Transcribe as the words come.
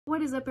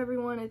What is up,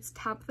 everyone? It's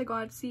Tabitha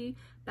Godsey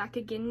back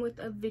again with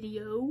a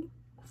video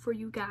for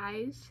you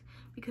guys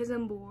because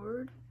I'm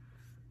bored.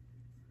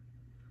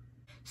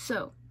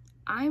 So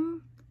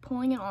I'm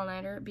pulling an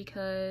all-nighter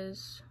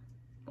because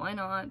why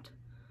not?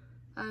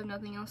 I have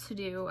nothing else to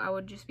do. I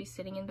would just be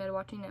sitting in bed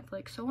watching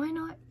Netflix, so why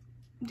not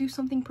do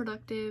something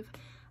productive?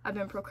 I've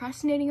been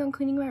procrastinating on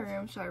cleaning my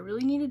room, so I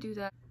really need to do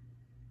that.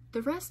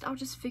 The rest I'll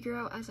just figure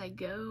out as I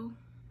go.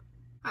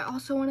 I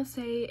also want to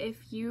say,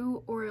 if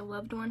you or a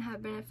loved one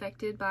have been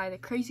affected by the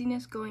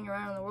craziness going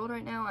around in the world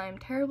right now, I am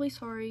terribly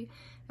sorry,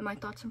 and my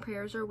thoughts and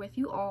prayers are with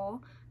you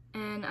all,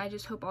 and I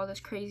just hope all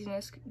this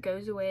craziness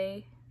goes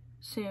away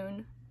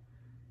soon,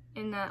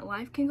 and that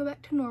life can go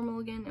back to normal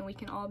again, and we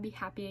can all be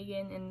happy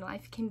again, and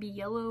life can be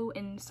yellow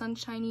and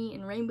sunshiny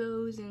and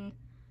rainbows, and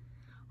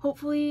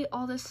hopefully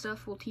all this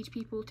stuff will teach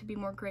people to be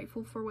more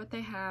grateful for what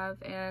they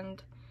have,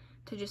 and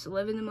to just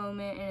live in the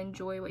moment and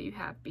enjoy what you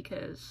have,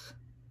 because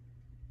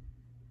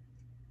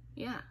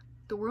yeah,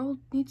 the world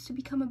needs to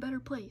become a better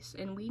place,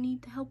 and we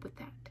need to help with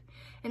that.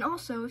 And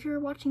also, if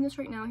you're watching this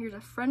right now, here's a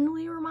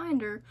friendly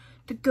reminder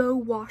to go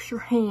wash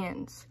your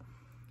hands.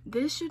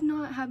 This should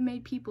not have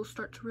made people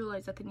start to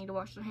realize that they need to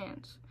wash their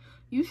hands.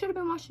 You should have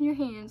been washing your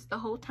hands the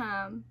whole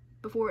time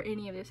before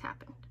any of this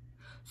happened.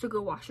 So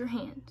go wash your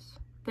hands.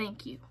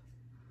 Thank you.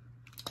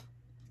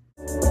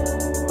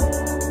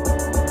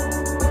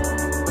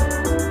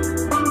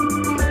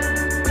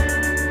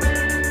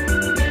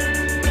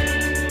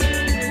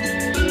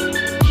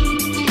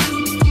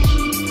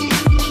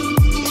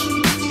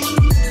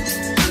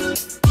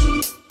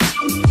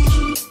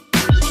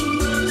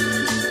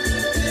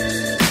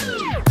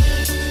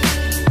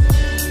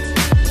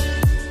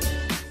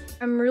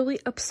 I'm really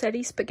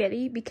upsetty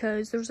spaghetti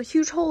because there's a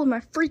huge hole in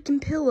my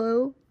freaking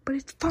pillow, but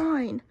it's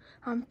fine.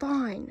 I'm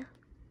fine.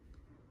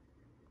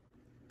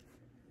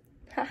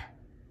 Ha.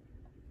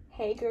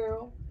 Hey,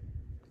 girl.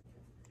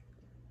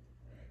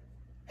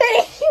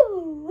 I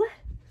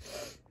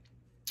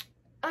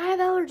have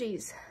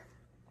allergies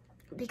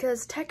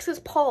because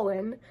Texas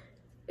pollen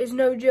is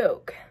no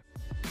joke.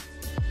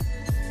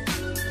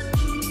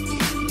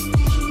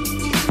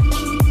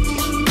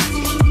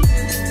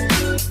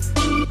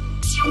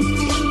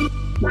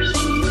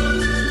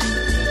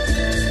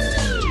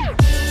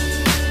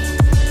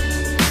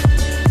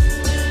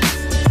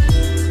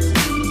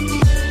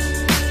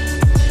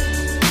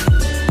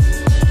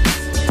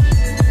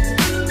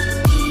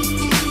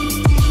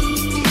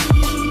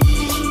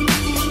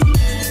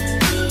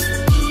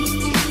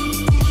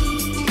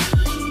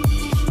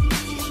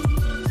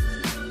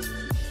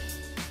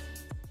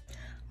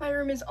 My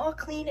room is all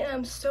clean, and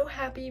I'm so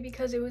happy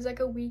because it was like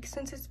a week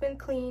since it's been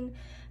clean,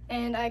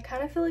 and I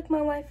kind of feel like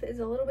my life is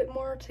a little bit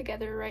more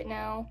together right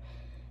now.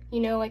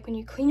 You know, like when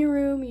you clean your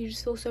room, you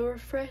just feel so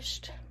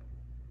refreshed,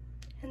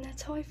 and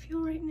that's how I feel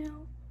right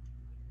now.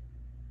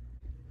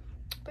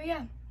 But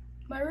yeah,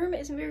 my room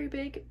isn't very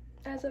big,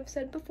 as I've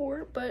said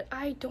before, but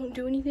I don't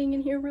do anything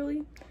in here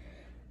really.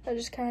 I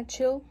just kind of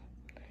chill,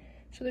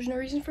 so there's no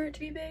reason for it to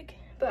be big.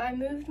 But I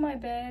moved my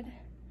bed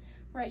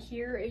right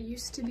here. It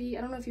used to be,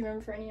 I don't know if you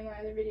remember for any of my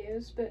other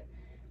videos, but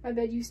my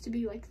bed used to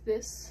be like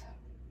this,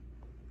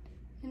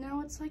 and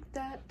now it's like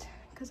that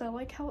because I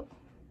like how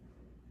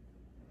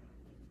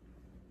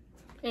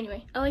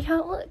anyway, I like how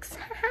it looks.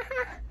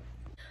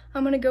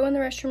 I'm gonna go in the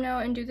restroom now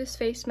and do this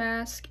face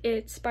mask.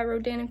 It's by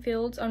Rodan &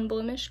 Fields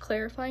Unblemished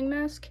Clarifying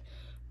Mask.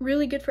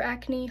 Really good for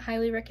acne.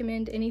 Highly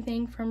recommend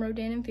anything from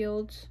Rodan &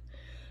 Fields.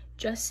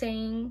 Just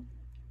saying.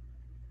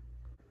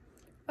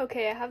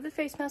 Okay, I have the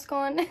face mask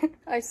on.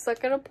 I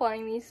suck at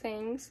applying these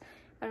things,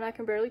 and I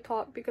can barely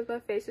talk because my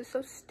face is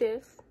so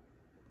stiff.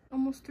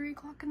 Almost 3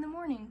 o'clock in the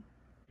morning,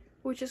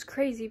 which is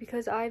crazy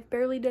because I've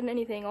barely done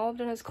anything. All I've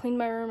done is clean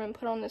my room and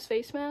put on this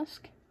face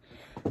mask.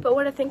 But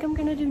what I think I'm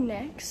gonna do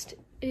next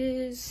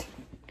is,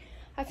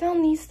 I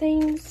found these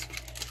things.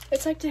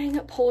 It's like to hang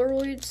up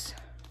Polaroids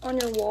on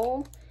your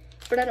wall,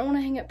 but I don't want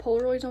to hang up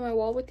Polaroids on my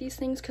wall with these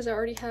things because I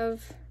already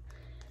have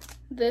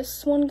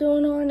this one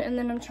going on, and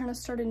then I'm trying to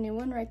start a new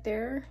one right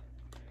there.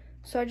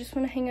 So I just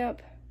want to hang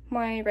up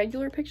my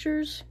regular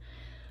pictures,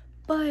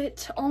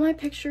 but all my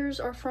pictures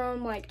are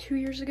from like 2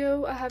 years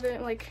ago. I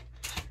haven't like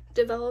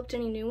developed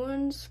any new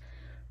ones,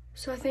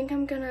 so I think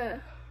I'm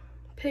gonna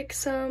pick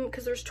some,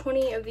 because there's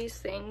 20 of these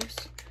things,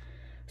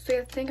 so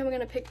I think I'm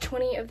gonna pick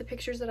 20 of the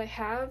pictures that I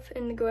have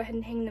and go ahead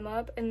and hang them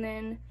up, and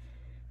then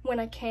when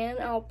I can,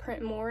 I'll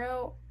print more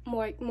out,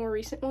 more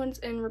recent ones,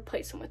 and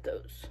replace them with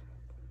those.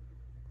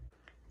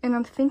 And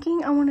I'm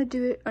thinking I want to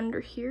do it under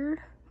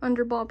here,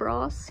 under Bob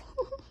Ross,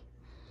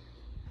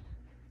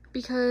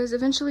 because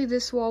eventually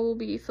this wall will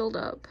be filled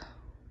up.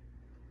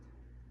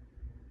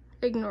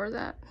 Ignore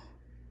that.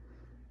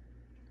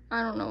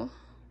 I don't know.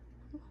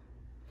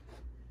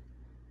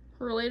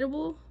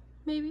 Relatable,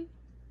 maybe?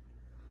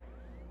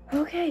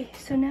 Okay,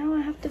 so now I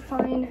have to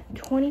find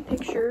 20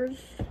 pictures,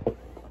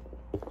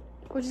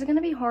 which is going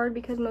to be hard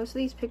because most of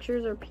these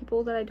pictures are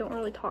people that I don't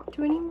really talk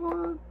to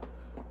anymore.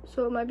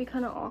 So it might be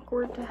kind of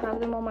awkward to have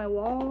them on my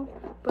wall,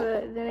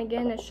 but then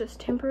again, it's just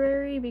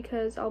temporary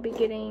because I'll be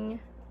getting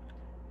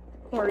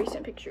more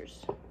recent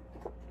pictures.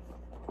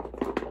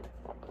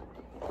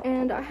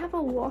 And I have a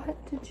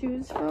lot to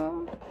choose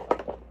from.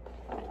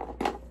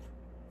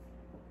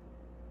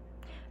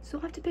 So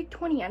I'll have to pick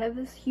 20 out of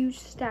this huge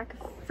stack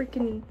of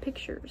freaking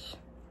pictures.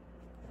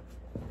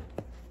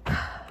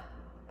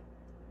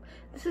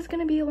 This is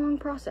gonna be a long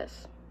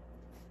process.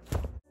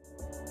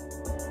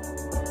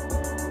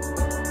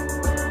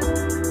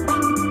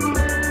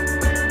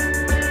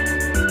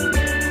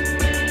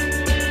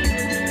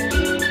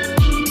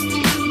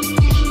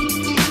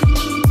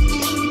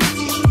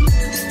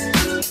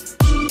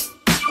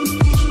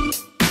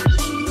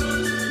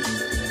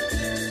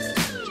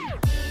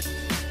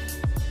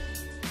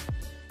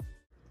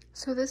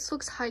 So this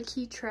looks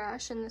high-key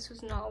trash, and this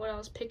was not what I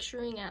was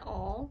picturing at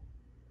all.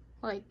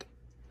 Like,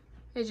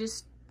 it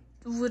just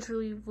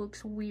literally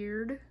looks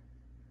weird.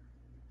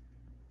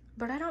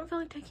 But I don't feel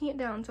like taking it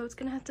down, so it's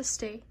gonna have to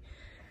stay.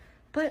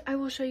 But I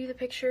will show you the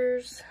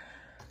pictures.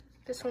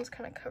 This one's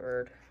kind of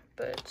covered,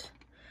 but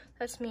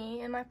that's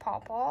me and my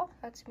pawpaw.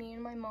 That's me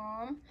and my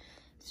mom.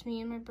 It's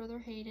me and my brother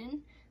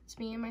Hayden. It's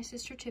me and my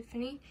sister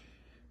Tiffany.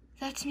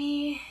 That's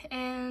me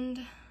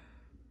and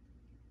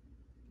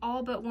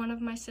all but one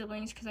of my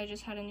siblings, because I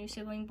just had a new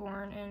sibling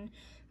born, and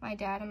my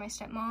dad and my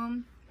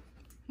stepmom,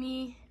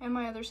 me and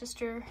my other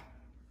sister,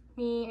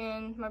 me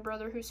and my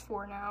brother who's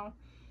 4 now,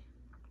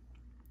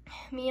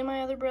 me and my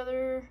other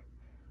brother,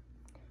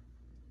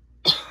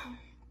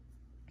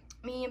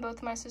 me and both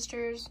of my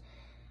sisters,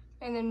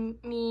 and then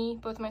me,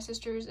 both of my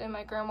sisters, and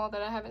my grandma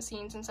that I haven't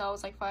seen since I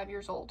was like 5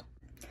 years old.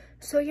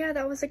 So yeah,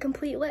 that was a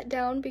complete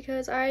letdown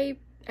because I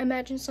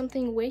imagined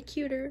something way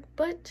cuter,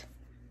 but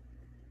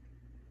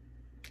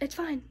it's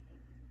fine.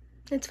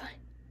 It's fine.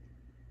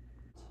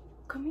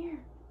 Come here.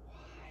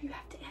 You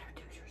have to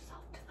introduce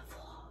yourself to the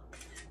vlog.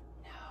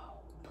 No.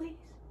 Please.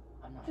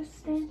 I'm not. Just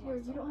stand here.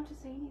 You don't have to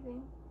say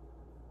anything.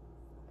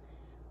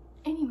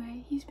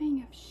 Anyway, he's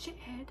being a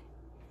shithead,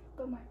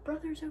 but my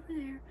brother's over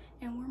there,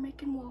 and we're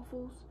making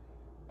waffles,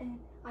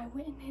 and I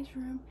went in his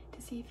room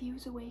to see if he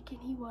was awake,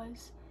 and he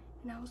was,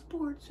 and I was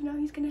bored, so now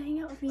he's gonna hang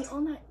out with me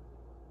all night.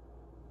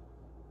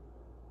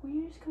 Will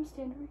you just come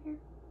stand over here?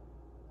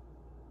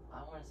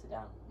 I want to sit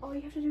down. All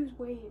you have to do is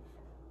wave.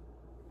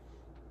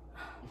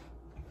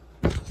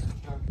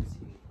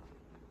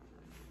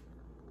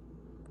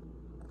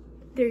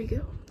 There you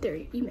go. There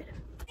you met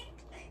him.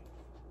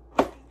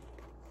 Try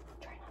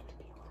not to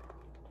be loud.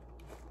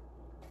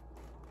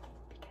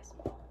 Because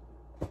Mom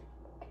will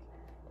get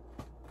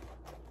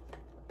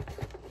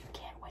mad. You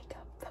can't wake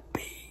up the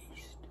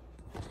beast.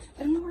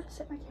 I don't know where to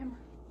set my camera.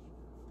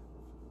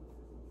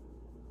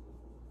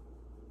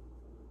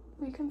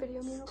 Will you come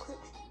video me real quick?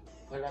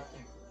 Put it up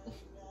there.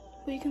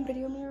 Will you come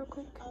video me real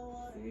quick?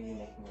 What are you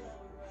making me?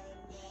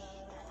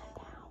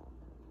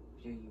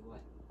 Video you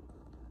what?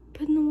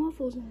 Putting the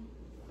waffles in.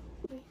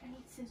 Wait, I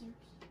need scissors.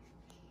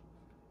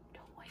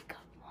 Don't wake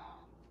up,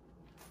 Mom.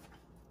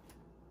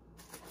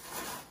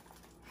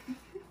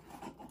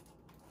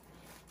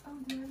 Oh,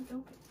 they're already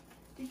open.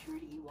 Did you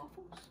already eat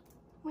waffles?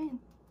 When?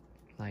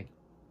 Like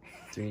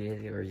 3 days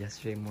ago or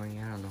yesterday morning,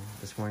 I don't know.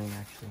 This morning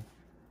actually.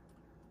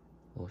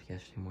 Well,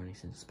 yesterday morning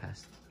since it's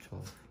past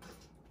 12.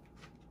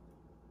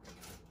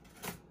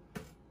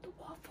 The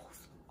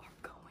waffles are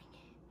going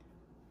in.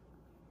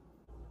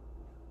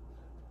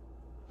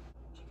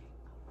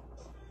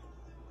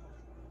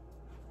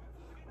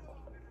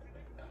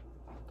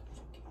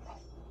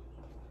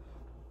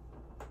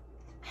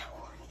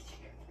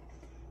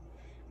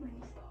 My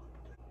knee popped.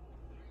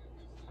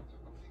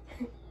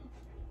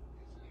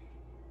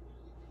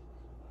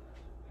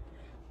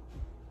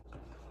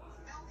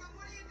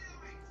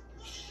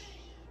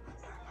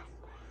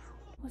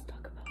 Let's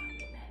talk about how we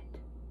met.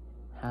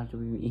 How do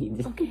we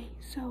meet? Okay,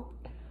 so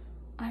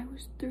I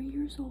was 3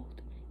 years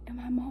old and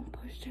my mom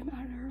pushed him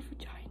out of her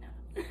vagina.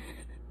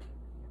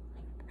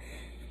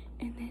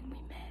 And then we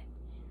met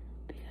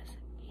because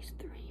he's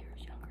 3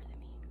 years younger than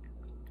me.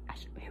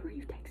 Why were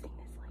you texting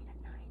this late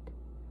at night?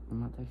 I'm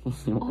not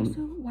texting you.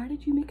 Also, why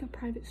did you make a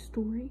private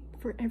story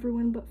for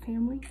everyone but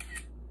family?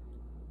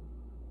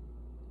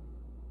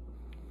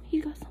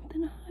 He's got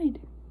something to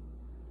hide.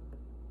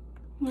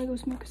 Wanna go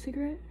smoke a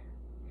cigarette?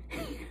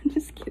 I'm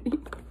just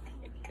kidding.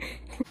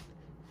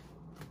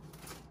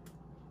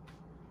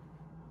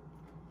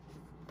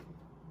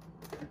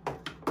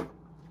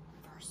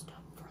 First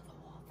up for the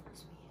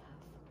waffles, we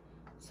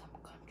have some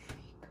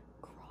country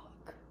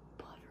crock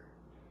butter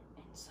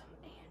and some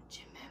Aunt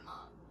Jemima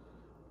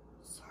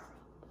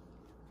syrup.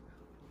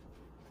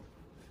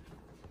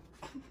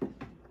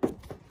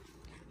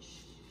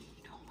 Shh,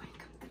 don't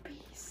wake up the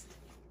beast.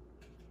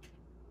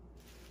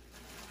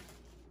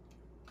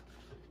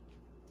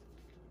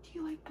 Do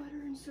you like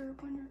butter and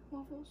syrup on your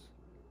waffles?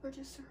 Or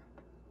just syrup?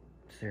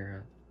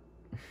 Syrup.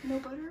 No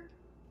butter?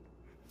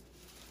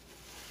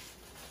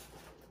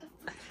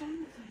 What's wrong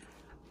with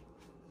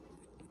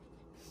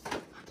it?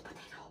 Hot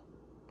potato.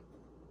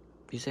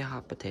 You say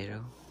hot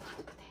potato?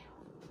 Hot potato.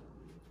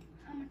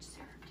 How much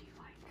syrup do you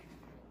like?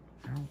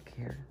 I don't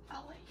care.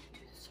 I'll let you do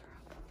the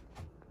syrup.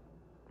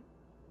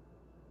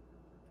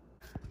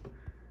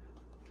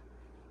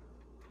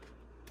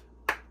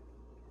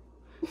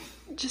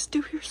 Just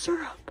do your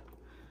syrup.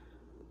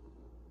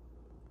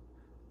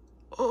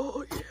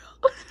 Oh, yeah.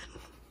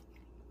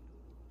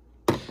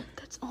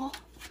 That's all?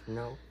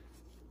 No.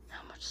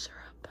 How much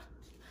syrup?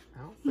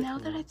 Now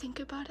that I think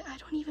about it, I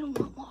don't even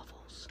want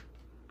waffles.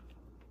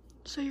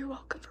 So you're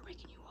welcome for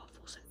making you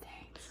waffles.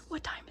 Thanks.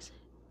 What time is it?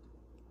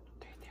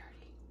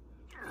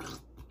 3:30.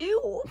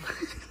 Ew.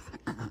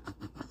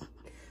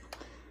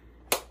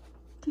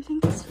 Do you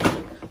think this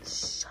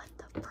is... Shut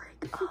the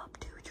frick up,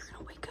 dude. You're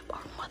gonna wake up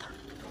our mother.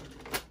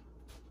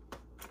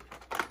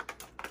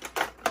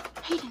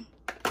 Hayden.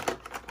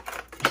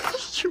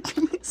 You're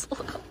being as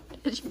loud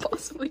as you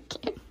possibly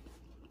can.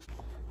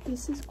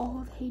 This is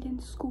all of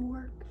Hayden's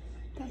schoolwork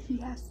that he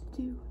has to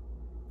do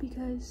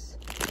because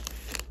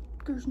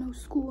there's no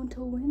school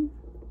until when?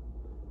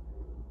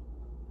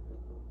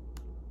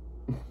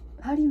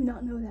 How do you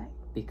not know that?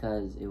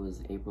 Because it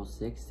was April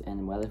 6th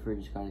and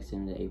Weatherford just got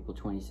extended to April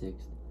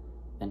 26th.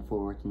 And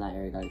Fort Worth in that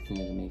area got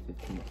extended to May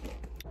 15th.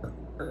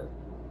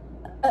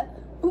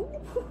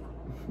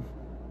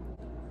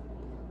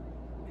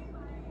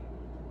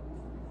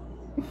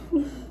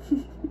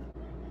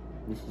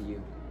 This is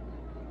you.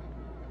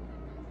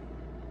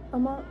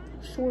 I'm not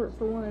short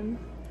for one.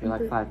 You're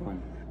like 5'1".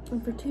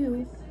 And for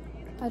two,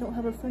 I don't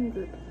have a friend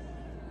group.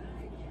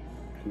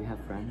 Do you have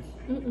friends?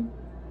 Mm-mm.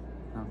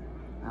 Oh,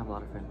 I have a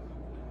lot of friends.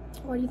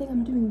 Why do you think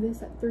I'm doing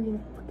this at 3 in the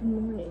freaking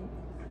morning?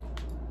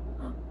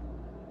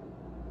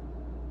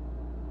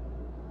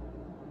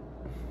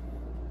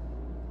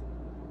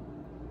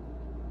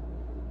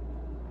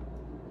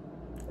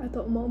 I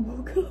thought Mom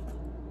woke up.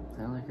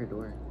 I don't like her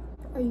door.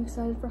 Are you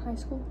excited for high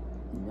school?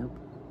 Nope.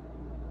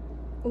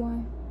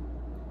 Why?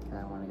 I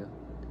don't want to go.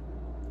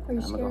 Are you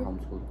I'm scared? gonna go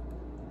homeschool.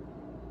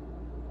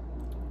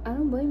 I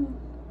don't blame you.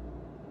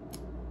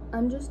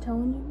 I'm just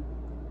telling you,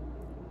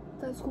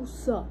 that school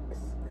sucks.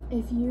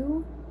 If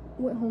you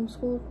went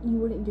homeschool, you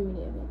wouldn't do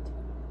any of it.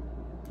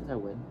 Yes, I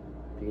would.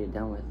 To get it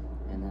done with.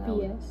 And then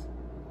BS.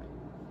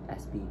 I would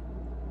SB.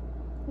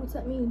 What's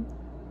that mean?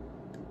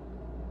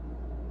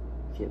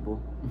 Shitbull.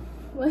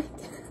 What?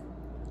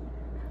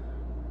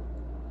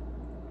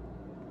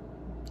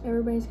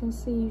 Everybody's gonna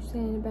see you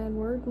saying a bad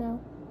word now.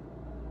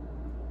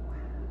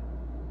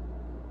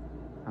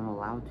 I'm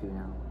allowed to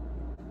now.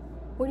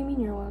 What do you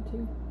mean you're allowed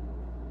to?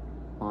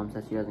 Mom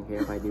says she doesn't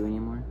care if I do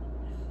anymore.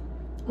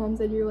 Mom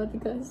said you're allowed to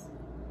cuss.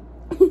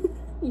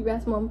 You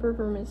asked Mom for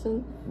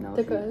permission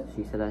to cuss.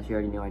 She said that she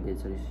already knew I did,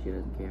 so she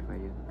doesn't care if I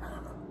do.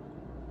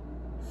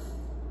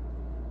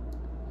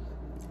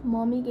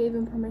 Mommy gave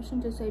him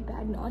permission to say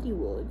bad naughty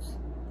words.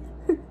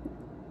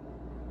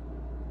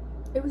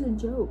 It was a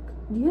joke.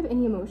 Do you have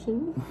any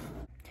emotion?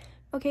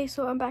 Okay,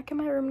 so I'm back in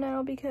my room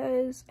now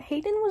because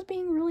Hayden was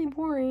being really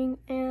boring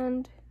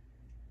and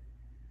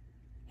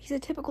he's a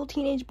typical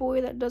teenage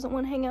boy that doesn't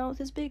want to hang out with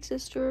his big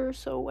sister,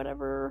 so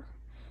whatever.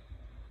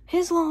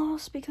 His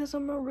loss because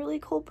I'm a really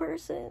cool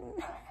person.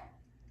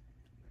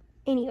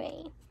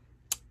 Anyway,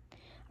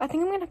 I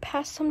think I'm going to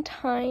pass some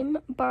time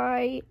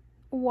by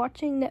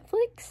watching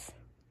Netflix.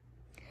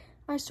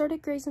 I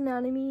started Grey's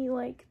Anatomy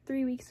like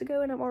 3 weeks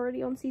ago and I'm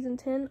already on season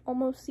 10,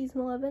 almost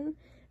season 11,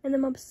 and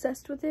I'm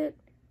obsessed with it.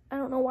 I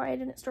don't know why I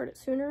didn't start it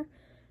sooner,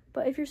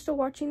 but if you're still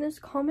watching this,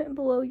 comment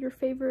below your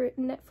favorite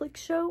Netflix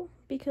show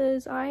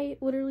because I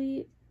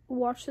literally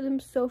watched them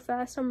so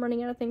fast I'm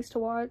running out of things to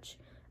watch.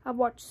 I've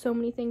watched so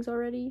many things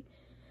already.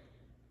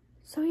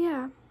 So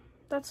yeah,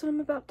 that's what I'm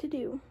about to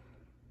do.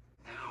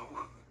 Now,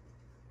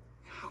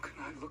 how can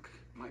I look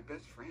my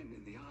best friend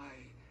in the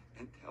eye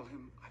and tell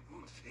him I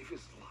won't save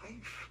his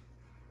life?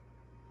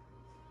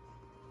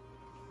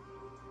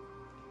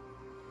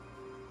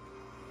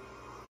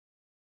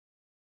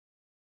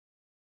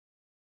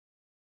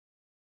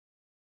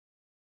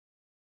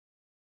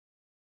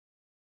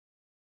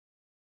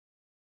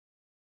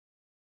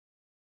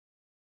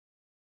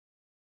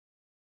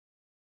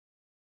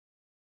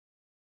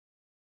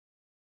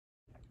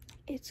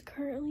 It's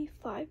currently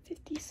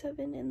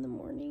 5:57 in the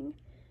morning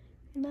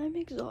and I'm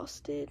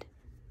exhausted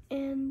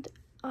and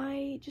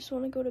I just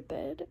want to go to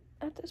bed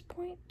at this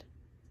point.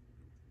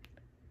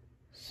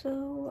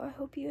 So I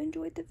hope you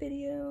enjoyed the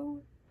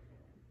video.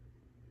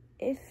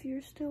 If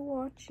you're still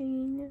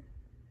watching,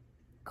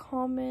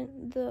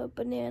 comment the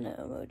banana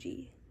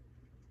emoji.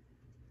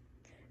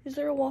 Is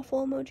there a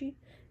waffle emoji?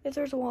 If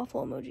there's a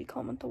waffle emoji,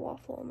 comment the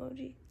waffle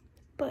emoji.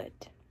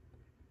 But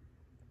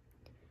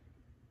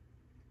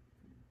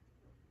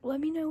let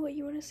me know what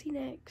you want to see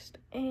next,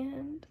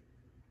 and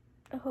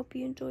I hope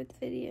you enjoyed the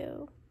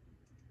video,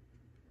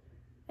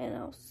 and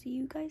I'll see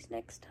you guys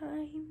next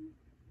time.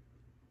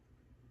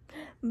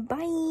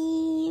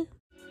 Bye!